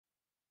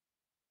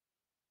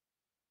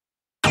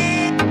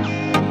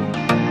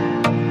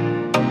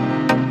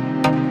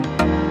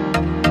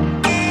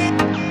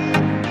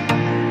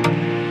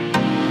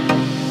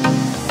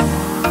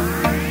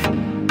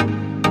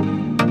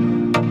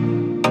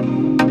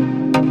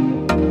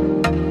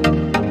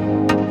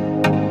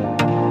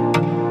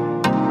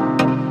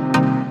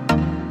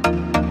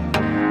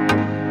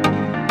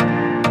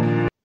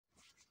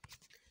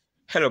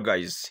Hello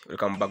guys,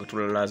 welcome back to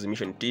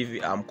Learners'mission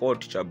TV. I'm called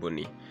Teacher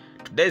Bonnie.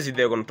 Today's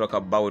video we're going to talk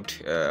about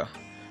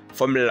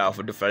formula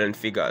for different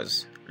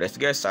figures. Let's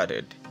get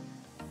started.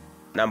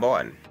 Number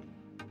 1.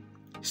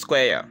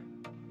 Square.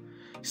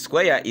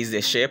 Square is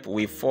a shape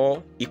with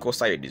 4 equal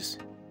sides.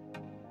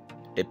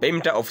 The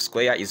perimeter of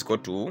square is equal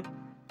to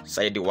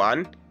side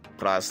 1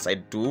 plus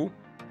side 2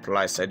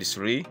 plus side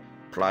 3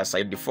 plus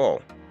side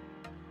 4,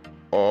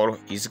 or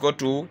is equal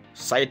to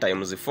side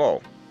times 4.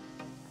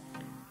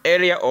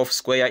 Area of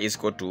square is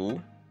equal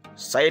to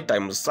side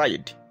times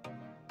side.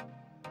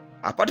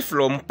 Apart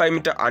from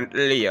perimeter and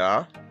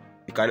area,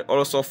 you can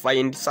also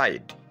find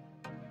side.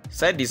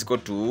 Side is equal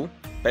to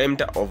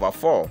perimeter over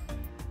 4,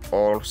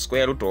 or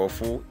square root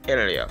of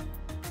area.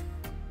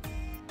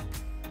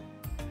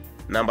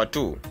 Number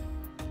 2.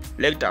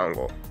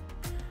 Rectangle.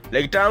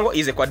 Rectangle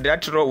is a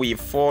quadrilateral with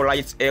 4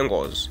 right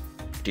angles.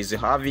 It is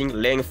having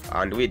length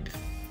and width.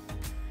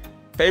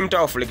 Perimeter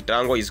of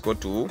rectangle is equal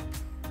to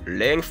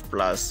length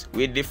plus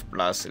width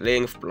plus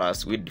length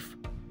plus width.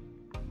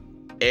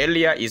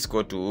 Area is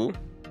equal to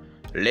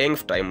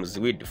length times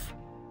width.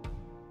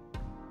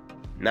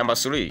 Number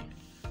 3.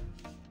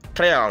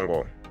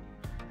 Triangle.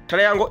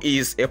 Triangle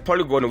is a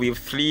polygon with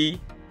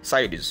 3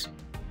 sides.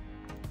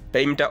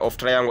 Perimeter of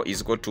triangle is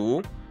equal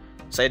to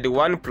side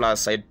 1 plus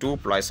side 2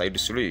 plus side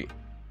 3.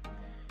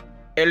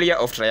 Area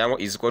of triangle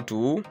is equal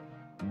to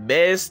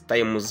base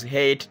times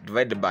height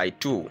divided by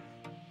 2.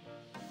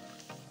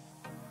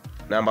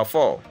 Number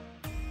 4.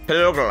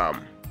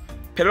 Parallelogram.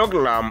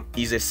 Parallelogram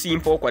is a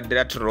simple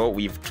quadrilateral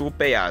with 2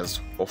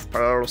 pairs of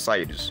parallel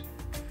sides.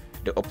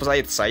 The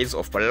opposite sides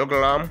of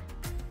parallelogram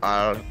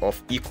are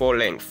of equal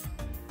length.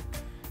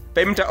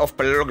 Perimeter of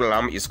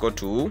parallelogram is equal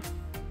to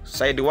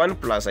side 1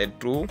 plus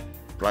side 2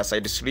 plus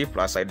side 3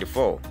 plus side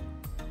 4.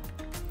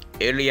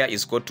 Area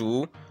is equal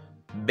to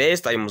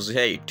base times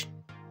height.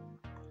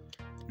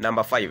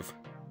 Number 5.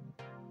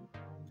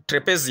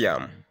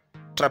 Trapezium.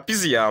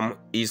 Trapezium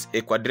is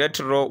a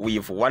quadrilateral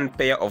with 1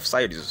 pair of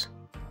sides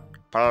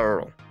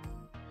parallel.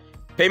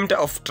 Perimeter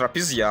of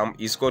trapezium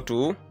is equal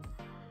to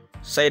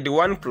side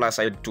 1 plus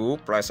side 2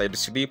 plus side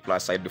 3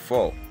 plus side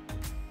 4.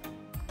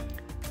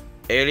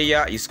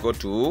 Area is equal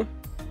to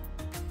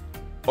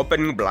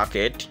opening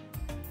bracket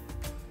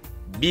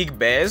big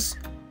base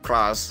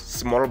plus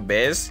small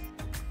base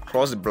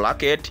close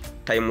bracket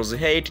times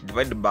height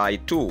divided by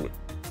 2.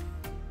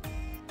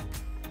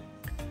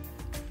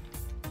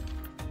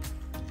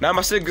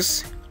 Number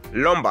 6.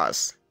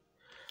 Rhombus.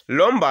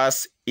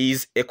 Rhombus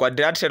is a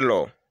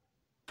quadrilateral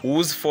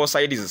whose 4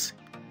 sides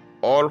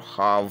all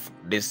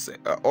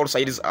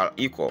sides are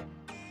equal.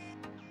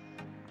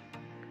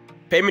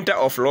 Perimeter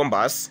of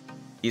rhombus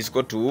is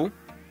equal to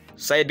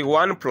side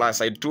 1 plus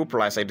side 2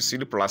 plus side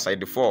 3 plus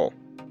side 4.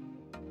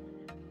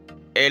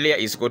 Area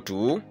is equal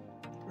to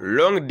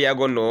long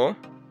diagonal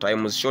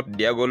times short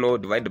diagonal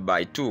divided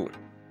by 2.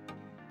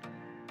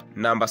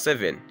 Number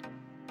 7.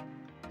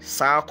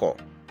 Circle.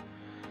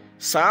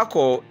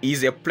 Circle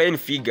is a plane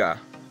figure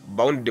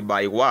bounded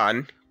by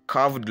 1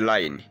 curved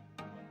line,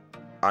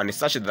 and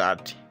such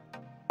that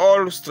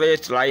all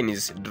straight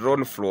lines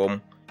drawn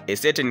from a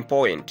certain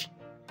point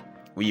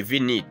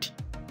within it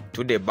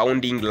to the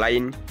bounding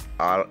line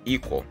are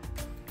equal.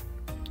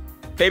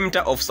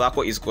 Perimeter of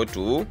circle is equal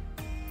to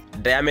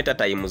diameter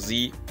times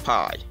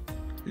pi.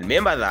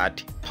 Remember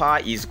that pi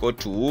is equal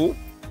to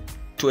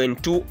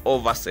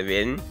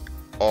 22/7,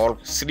 or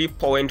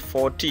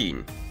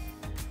 3.14.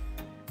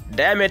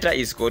 Diameter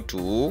is equal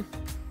to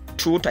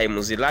 2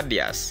 times the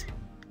radius,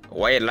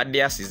 while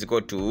radius is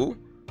equal to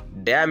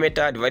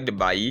diameter divided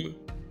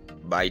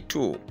by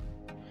 2.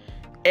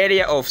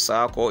 Area of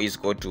circle is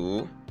equal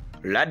to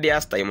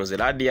radius times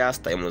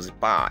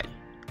pi,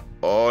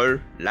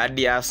 or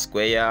radius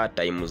square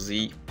times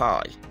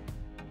pi.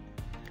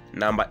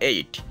 Number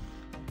 8.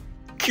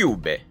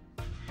 Cube.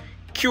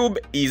 Cube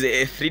is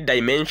a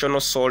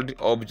 3-dimensional solid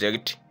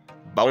object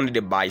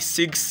bounded by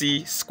 6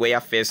 square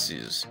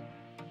faces.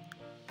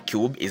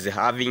 Cube is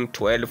having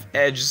 12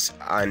 edges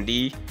and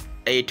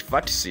 8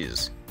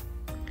 vertices.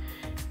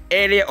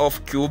 Area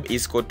of cube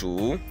is equal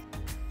to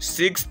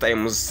 6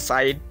 times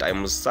side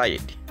times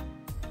side.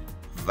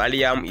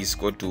 Volume is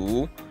equal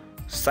to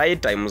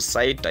side times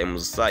side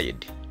times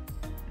side.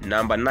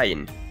 Number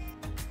 9.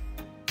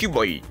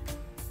 Cuboid.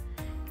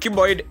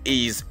 Cuboid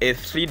is a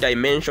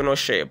 3-dimensional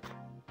shape.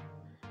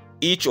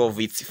 Each of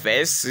its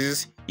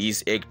faces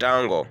is a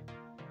rectangle.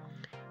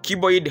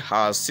 Cuboid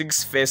has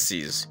 6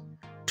 faces,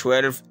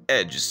 12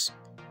 edges,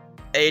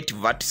 8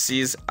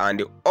 vertices,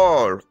 and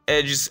all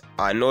edges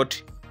are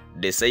not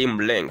the same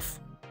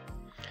length.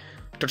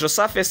 Total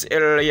surface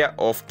area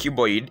of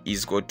cuboid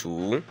is equal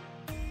to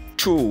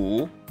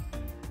 2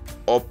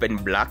 open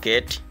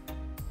bracket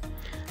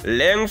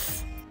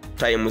length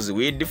times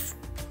width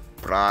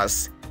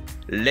plus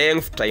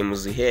length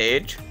times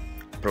height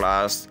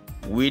plus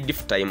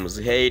width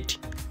times height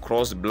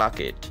close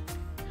bracket.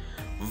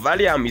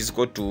 Volume is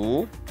equal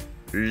to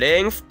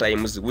length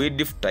times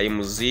width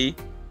times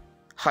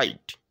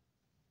height.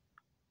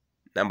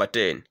 Number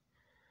 10.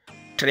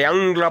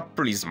 Triangular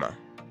prism.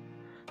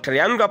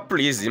 Triangular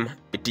prism,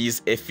 it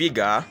is a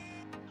figure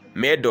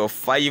made of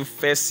 5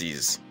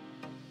 faces.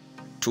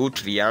 2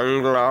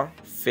 triangular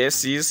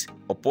faces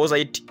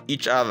opposite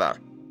each other.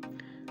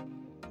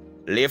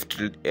 Left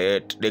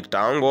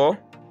rectangle,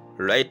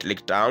 right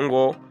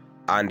rectangle,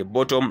 and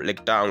bottom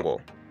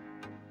rectangle.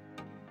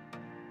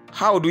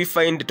 How do we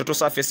find the total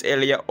surface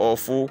area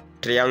of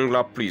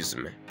triangular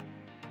prism?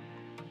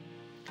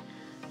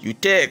 You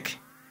take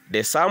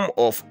the sum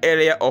of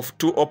area of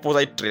 2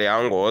 opposite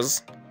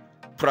triangles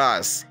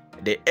plus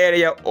the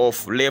area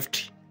of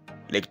left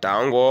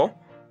rectangle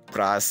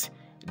plus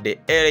the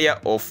area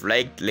of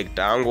right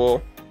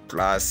rectangle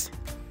plus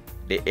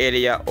the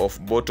area of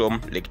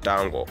bottom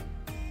rectangle.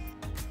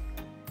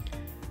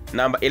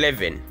 Number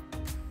 11.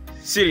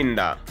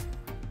 Cylinder.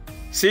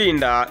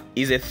 Cylinder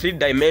is a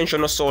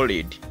 3-dimensional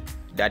solid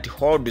that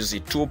holds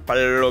 2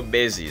 parallel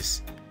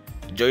bases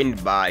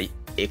joined by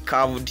a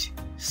curved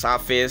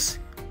surface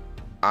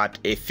at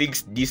a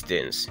fixed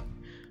distance.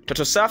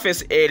 Total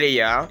surface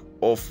area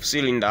of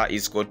cylinder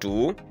is equal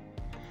to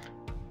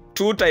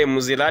 2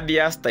 times the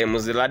radius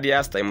times the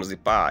radius times the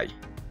pi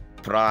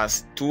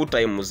plus 2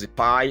 times the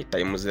pi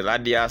times the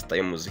radius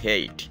times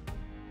height.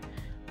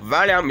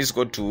 Volume is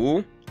equal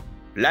to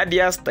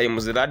radius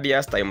times the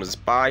radius times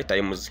pi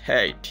times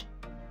height.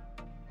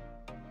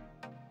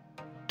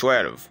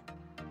 12.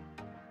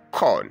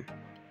 Cone.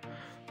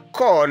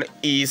 Cone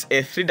is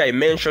a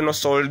 3-dimensional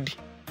solid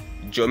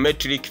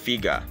geometric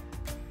figure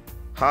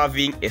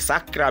having a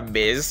circular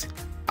base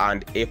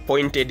and a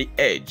pointed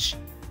edge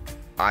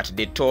at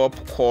the top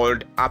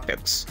called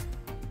apex.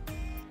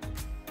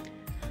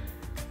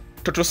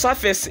 Total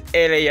surface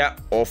area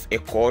of a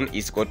cone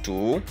is equal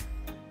to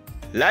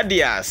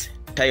radius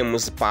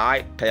times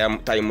pi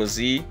times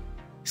the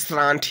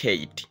slant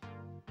height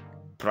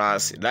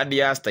plus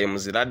radius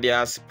times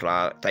radius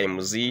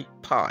times the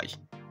pi.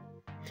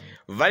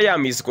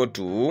 Volume is equal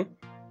to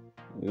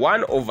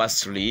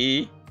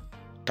 1/3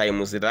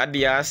 times the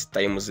radius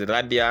times the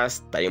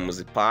radius times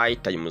the pi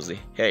times the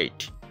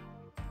height.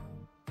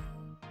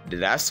 The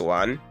last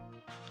one,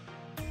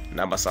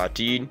 number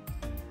 13.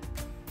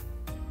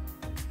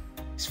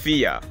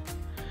 Sphere.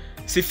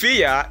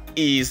 Sphere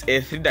is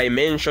a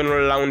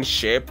 3-dimensional round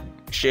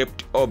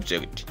shaped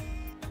object.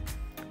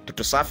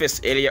 Total surface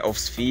area of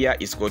sphere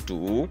is equal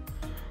to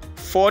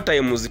 4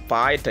 times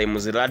pi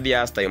times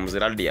radius times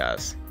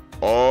radius,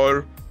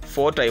 or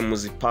 4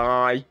 times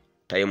pi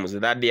times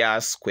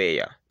radius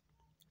square.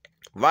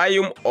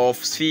 Volume of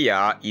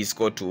sphere is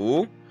equal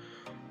to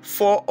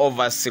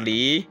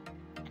 4/3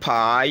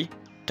 pi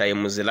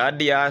times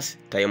radius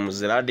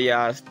times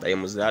radius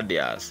times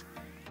radius.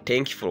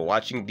 Thank you for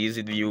watching this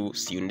video.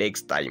 See you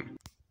next time.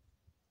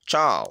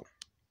 Ciao.